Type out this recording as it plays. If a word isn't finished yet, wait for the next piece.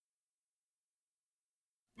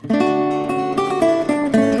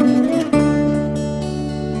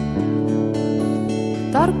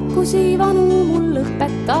oskusi vanu mul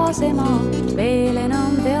õpetas ema, veel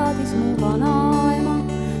enam teadis mu vanaema.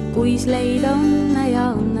 Kuis leida õnne ja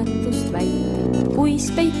õnnetust välti, kuis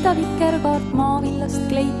peita vikerkaart maavillast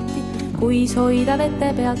kleiti, kuis hoida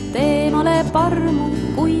vete pealt eemale parmu,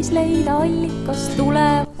 kuis leida allikas tule.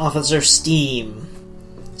 Officer Steam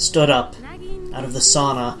stood up out of the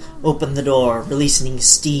sauna, opened the door, releasing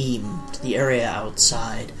steam to the area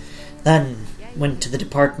outside, then went to the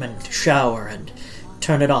department to shower and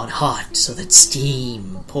turn it on hot so that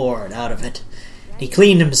steam poured out of it. He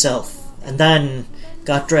cleaned himself, and then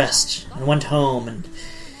got dressed and went home and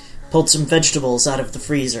pulled some vegetables out of the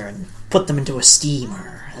freezer and put them into a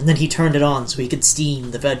steamer. And then he turned it on so he could steam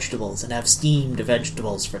the vegetables and have steamed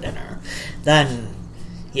vegetables for dinner. Then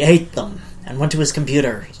he ate them and went to his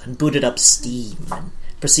computer and booted up Steam and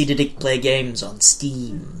proceeded to play games on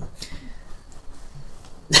Steam.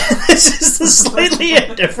 This is a slightly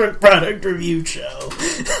different product review show.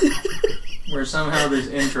 Where somehow this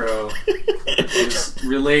intro is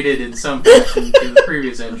related in some fashion to the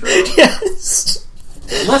previous intro. Yes.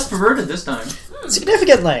 Less perverted this time.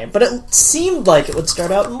 Significantly, but it seemed like it would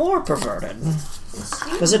start out more perverted.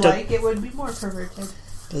 Seems like it would be more perverted.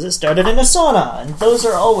 Because it started in a sauna, and those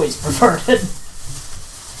are always perverted.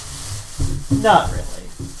 Not really.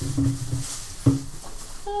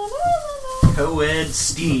 Co-ed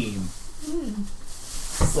Steam.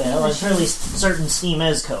 Well, I'm fairly certain Steam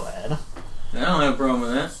is co-ed. I don't have a problem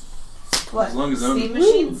with that. What? As long as Steam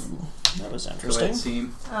machines? That was Co-ed interesting.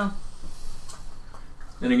 Steam. Oh.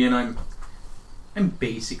 Then again, I'm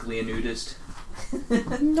basically a nudist.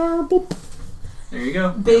 Narboop. There you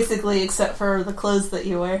go. Basically, except for the clothes that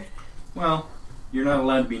you wear. Well, you're not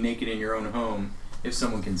allowed to be naked in your own home if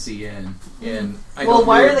someone can see in. And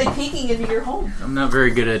Why are they peeking into your home? I'm not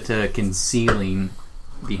very good at concealing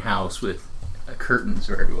the house with curtains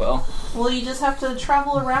very well. Well, you just have to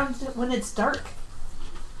travel around when it's dark.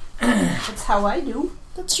 That's how I do.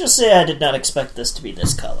 Let's just say I did not expect this to be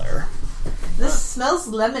this color. This smells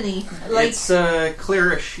lemony. Like It's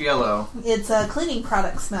clearish yellow. it's a cleaning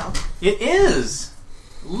product smell. It is!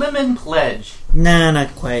 Lemon Pledge. Nah,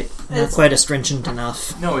 not quite. Not It's- quite astringent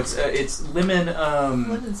enough. No, it's lemon,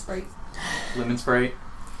 Lemon Sprite. lemon Sprite.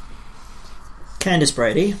 Kinda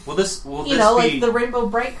spritey. Will this You know, like the Rainbow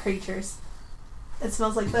Bright creatures. It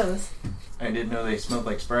smells like those. I didn't know they smelled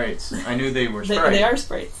like Sprites. I knew they were Sprites. They are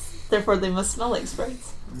Sprites. Therefore, they must smell like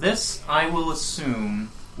Sprites. This, I will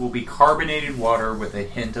assume, will be carbonated water with a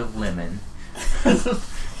hint of lemon.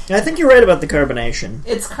 I think you're right about the carbonation.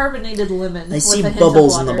 It's carbonated lemon. I with see a hint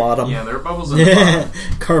bubbles of in the water. bottom. Yeah, there are bubbles in the bottom.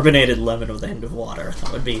 Carbonated lemon with a hint of water.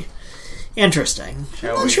 That would be interesting.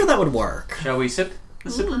 Shall I'm we? sure that would work. Shall we sip the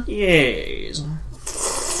sipper? Yes.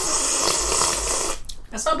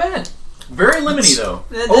 That's not bad. Very lemony, though.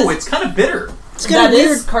 It Oh, is- it's kind of bitter. It's got That a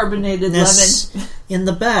is carbonated weirdness lemon. in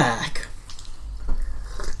the back.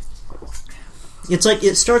 It's like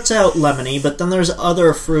it starts out lemony, but then there's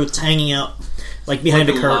other fruits hanging out, like behind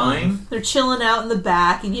Like a curtain. lime. They're chilling out in the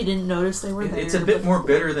back, and you didn't notice they were there. It's a bit more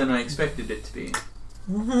bitter than I expected it to be.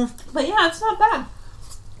 But yeah, it's not bad.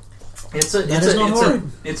 It's a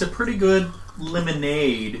it's a pretty good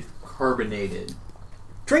lemonade carbonated.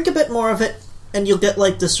 Drink a bit more of it, and you'll get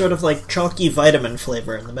like this sort of like chalky vitamin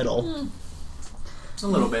flavor in the middle. A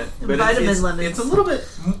little bit, but Vitamin lemons. it's a little bit.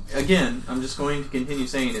 Again, I'm just going to continue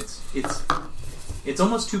saying it's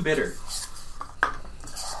almost too bitter.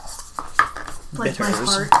 Like my Bitters.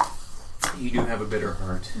 heart. You do have a bitter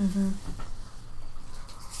heart.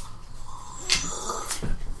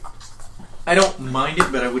 I don't mind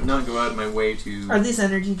it, but I would not go out of my way to. Are these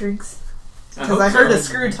energy drinks? I Because hope I heard so. a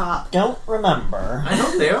screw top. Don't remember. I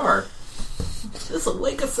hope they are. This will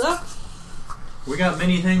wake us up. We got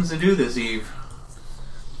many things to do this eve.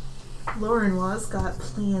 Lauren was got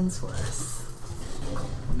plans for us.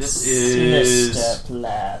 This is Sinister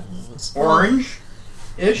plans.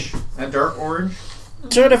 orange-ish, a dark orange.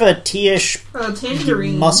 Sort of a tea-ish Oh,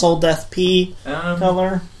 tangerine. muscle death pea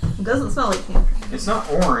color. It doesn't smell like tangerine. It's not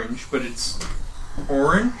orange, but it's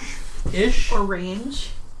orange-ish. Orange.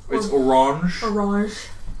 It's orange. Orange.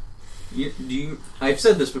 I've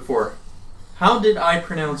said this before. How did I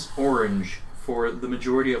pronounce orange for the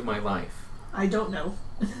majority of my life? I don't know.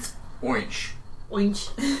 Orange. Orange.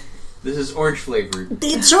 This is orange flavored.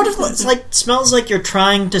 It sort of smells like you're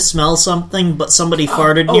trying to smell something, but somebody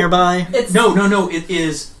farted nearby. It's No. It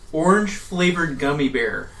is orange flavored gummy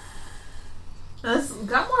bear. It's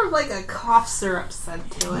got more of like a cough syrup scent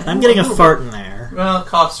to it. I'm getting a fart in there. Well,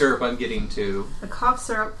 cough syrup I'm getting too. A cough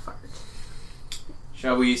syrup fart.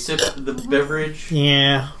 Shall we sip the beverage?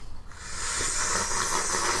 Yeah.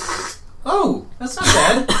 Oh, that's not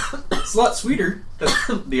bad. It's a lot sweeter than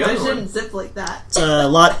the I other shouldn't one. zip like that. It's a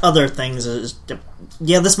lot other things.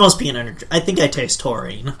 Yeah, this must be an energy. I think I taste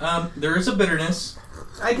taurine. There is a bitterness,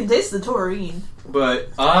 I can taste the taurine. but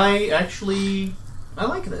I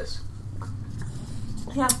like this.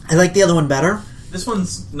 Yeah. I like the other one better. This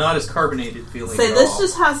one's not as carbonated feeling Say at this all.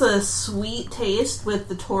 just has a sweet taste with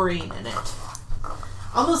the taurine in it.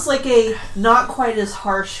 Almost like a not quite as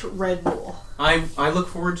harsh Red Bull. I look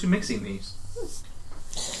forward to mixing these.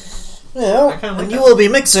 Well, I kinda like and you that. will be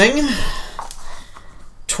mixing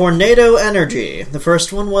Tornado Energy. The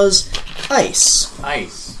first one was Ice.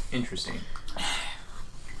 Ice. Interesting.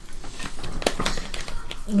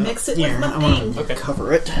 Mix it Here, with my I want thing. to Okay.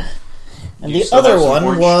 cover it. And You the still other have some one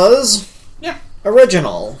orange? was Yeah.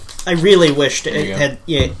 Original. I really wished There you it go. had.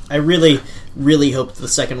 Yeah, I really hoped the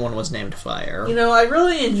second one was named Fire. You know, I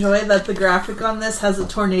really enjoy that the graphic on this has a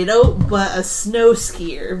tornado, but a snow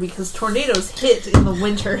skier, because tornadoes hit in the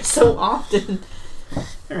winter so often.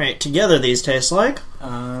 All right, together these taste like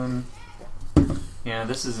Yeah,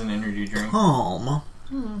 this is an energy drink. calm.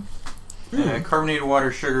 Carbonated water,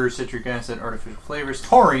 sugar, citric acid, artificial flavors,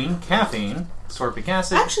 taurine, caffeine, ascorbic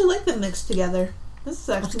acid. I actually like them mixed together. This is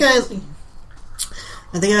actually Okay. tasty.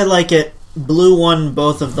 I think I like it. Blue one,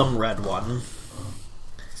 both of them red one.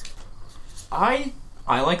 I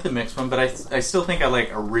like the mixed one, but I still think I like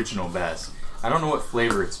original best. I don't know what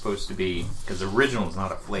flavor it's supposed to be, because original is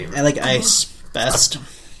not a flavor. I like Ice best.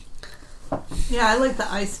 Yeah, I like the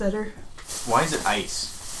ice better. Why is it ice?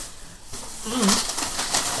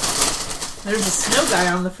 There's a snow guy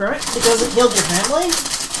on the front. Because it killed your family?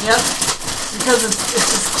 Yep. Because it's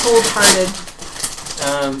just cold-hearted.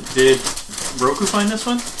 Did Roku find this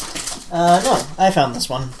one? No, I found this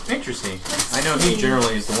one. Interesting. I know he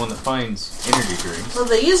generally is the one that finds energy drinks. Well,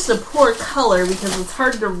 they used a poor color because it's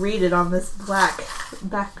hard to read it on this black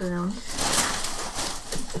background.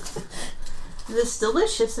 This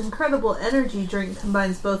delicious, incredible energy drink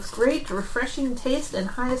combines both great, refreshing taste and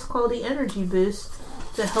highest quality energy boost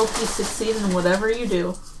to help you succeed in whatever you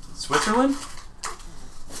do. Switzerland?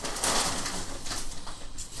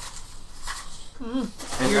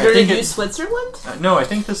 You're going to do Switzerland? No, I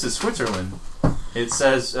think this is Switzerland. It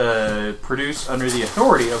says, produced under the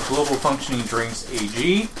authority of Global Functioning Drinks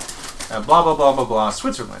AG, blah, blah, blah, blah, blah,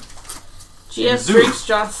 Switzerland.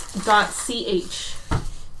 gsdrinks.ch.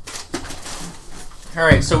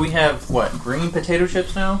 Alright, so we have, what, green potato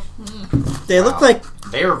chips now? They look like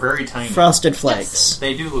They are very tiny. Frosted Flakes,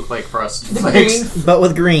 They do look like frosted The flakes. but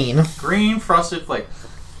with green. Green frosted flakes.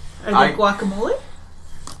 Are they guacamole?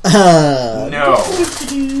 No, they're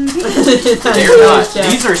not.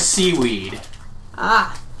 These are seaweed.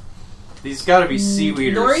 Ah, These gotta be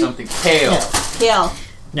seaweed or nori? something. Kale. Yeah. kale.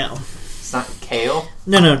 No. It's not kale.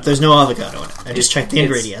 No, there's no avocado in it. I just checked the It's-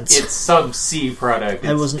 ingredients. It's some sea product.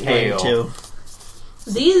 I It's wasn't kale. going to.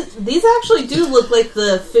 These actually do look like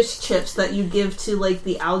the fish chips that you give to like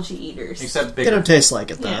the algae eaters. Except They bigger. don't taste like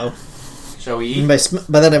it, though. Yeah. Shall we And eat?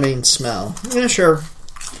 by that I mean smell. Yeah, sure.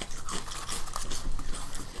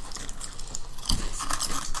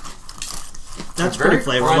 That's Very pretty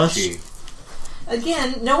flavorless. crunchy.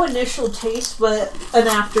 Again, no initial taste, but an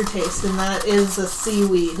aftertaste, and that is a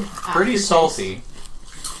seaweed. Pretty aftertaste. salty.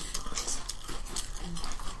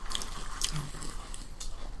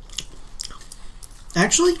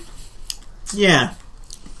 Actually, yeah.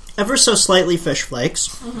 Ever so slightly fish flakes.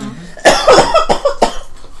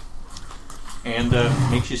 And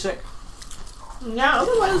makes you sick. Yeah,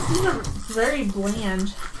 otherwise these are very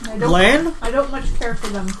bland. Bland, I don't much care for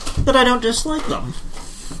them. but I don't dislike them.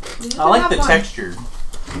 You I can like have the one. texture.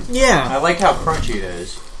 Yeah. I like how crunchy it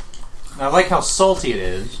is. I like how salty it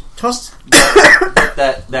is. Toast.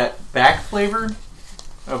 That back flavor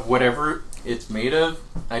of whatever it's made of,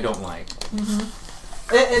 I don't like.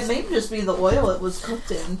 It may just be the oil it was cooked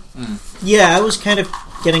in. Yeah, I was kind of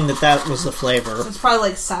getting that was the flavor. It's probably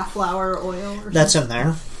like safflower oil or That's something. in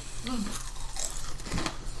there.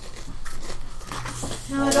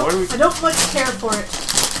 No, What do we- I don't much care for it.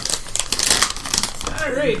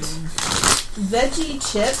 Alright. Veggie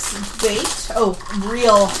chips baked. Oh,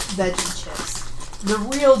 real veggie chips. The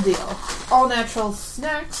real deal. All natural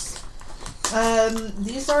snacks.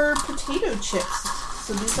 These are potato chips.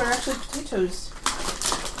 So these are actually potatoes.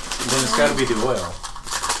 Then it's got to be the oil.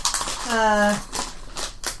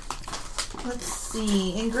 Let's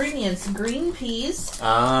see. Ingredients. Green peas.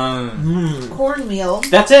 Mm. Cornmeal.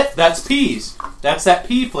 That's it. That's peas. That's that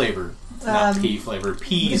pea flavor. Not pea flavor.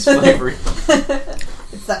 Peas flavor.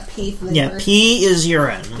 It's that pea flavor. Yeah, pea is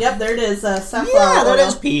urine. Yep, there it is. Safflower Yeah, that oil.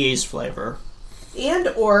 is peas flavor. and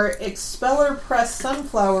or expeller pressed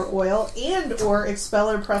sunflower oil and or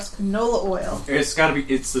expeller pressed canola oil. It's got to be.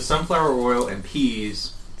 It's the sunflower oil and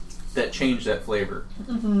peas that change that flavor.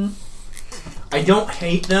 Mm-hmm. I don't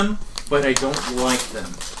hate them, but I don't like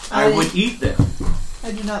them. I would eat them.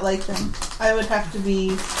 I do not like them. I would have to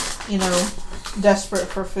be, desperate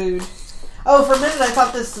for food. Oh, for a minute I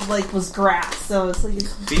thought this was grass, so it's like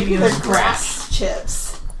Feeding they're us grass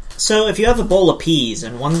chips. So if you have a bowl of peas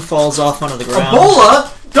and one falls off onto the ground...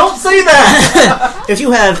 Ebola? Don't say that! If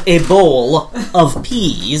you have a bowl of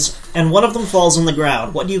peas and one of them falls on the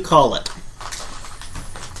ground, what do you call it?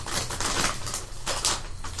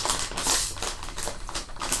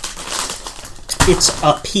 It's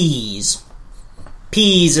a peas.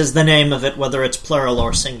 Peas is the name of it, whether it's plural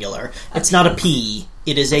or singular. It's not a pea.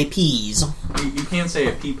 It is a peas. You can't say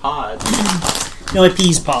a pea pod. No, a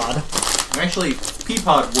peas pod. Actually, pea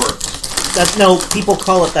pod works. No, people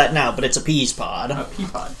call it that now, but it's a peas pod. A pea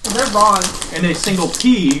pod. Well, they're wrong. And a single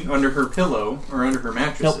pea under her pillow or under her Nope,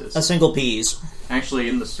 mattresses. a single peas. Actually,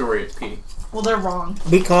 in the story, it's pea. Well, they're wrong.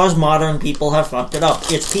 Because modern people have fucked it up.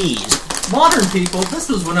 It's peas. Modern people, this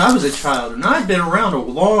was when I was a child, and I've been around a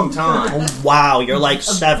long time. Oh, wow, you're like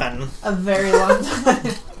 7. A very long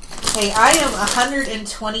time. Hey, I am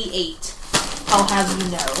 128. I'll have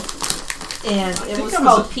you know. And it was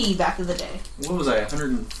called P back in the day. What was I,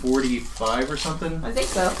 145 or something? I think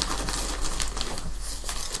so.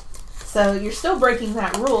 So you're still breaking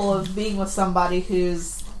that rule of being with somebody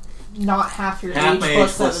who's not half your Half age my age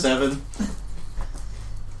plus plus 7.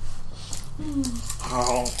 7.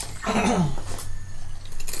 Oh.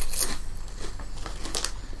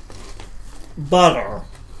 Butter.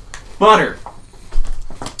 Butter.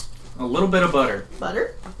 A little bit of butter.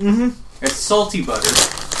 Butter? Mm-hmm. It's salty butter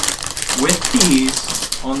with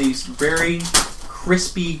peas on these very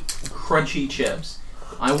crispy, crunchy chips.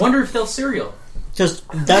 I wonder if they'll cereal. Because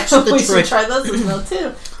that's the We should trick. try those as well,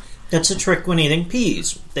 too. That's the trick when eating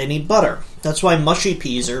peas. They need butter. That's why mushy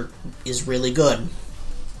peas is really good.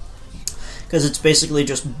 Because it's basically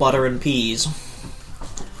just butter and peas.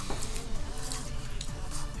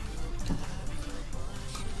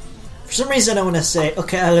 For some reason I want to say,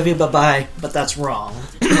 okay, I love you, bye-bye, but that's wrong.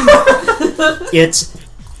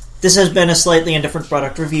 This has been a slightly indifferent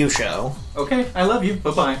product review show. Okay, I love you.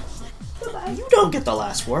 Bye-bye. You don't get the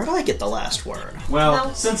last word, I get the last word. Well,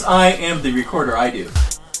 No. since I am the recorder, I do.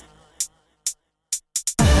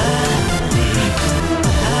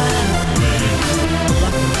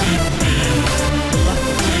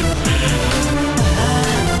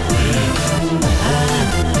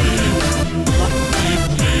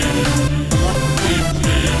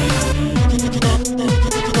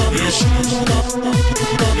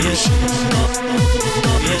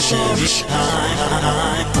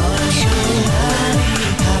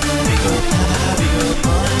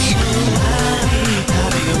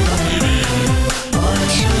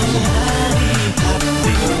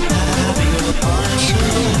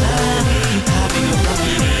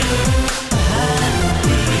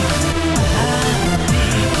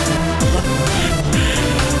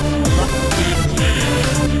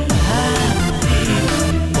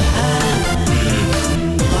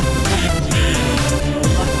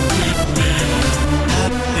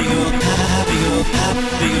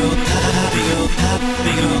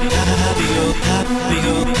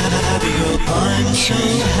 I'm so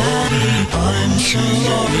happy, I'm so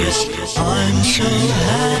glorious, I'm so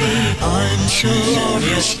happy, I'm so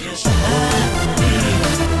glorious.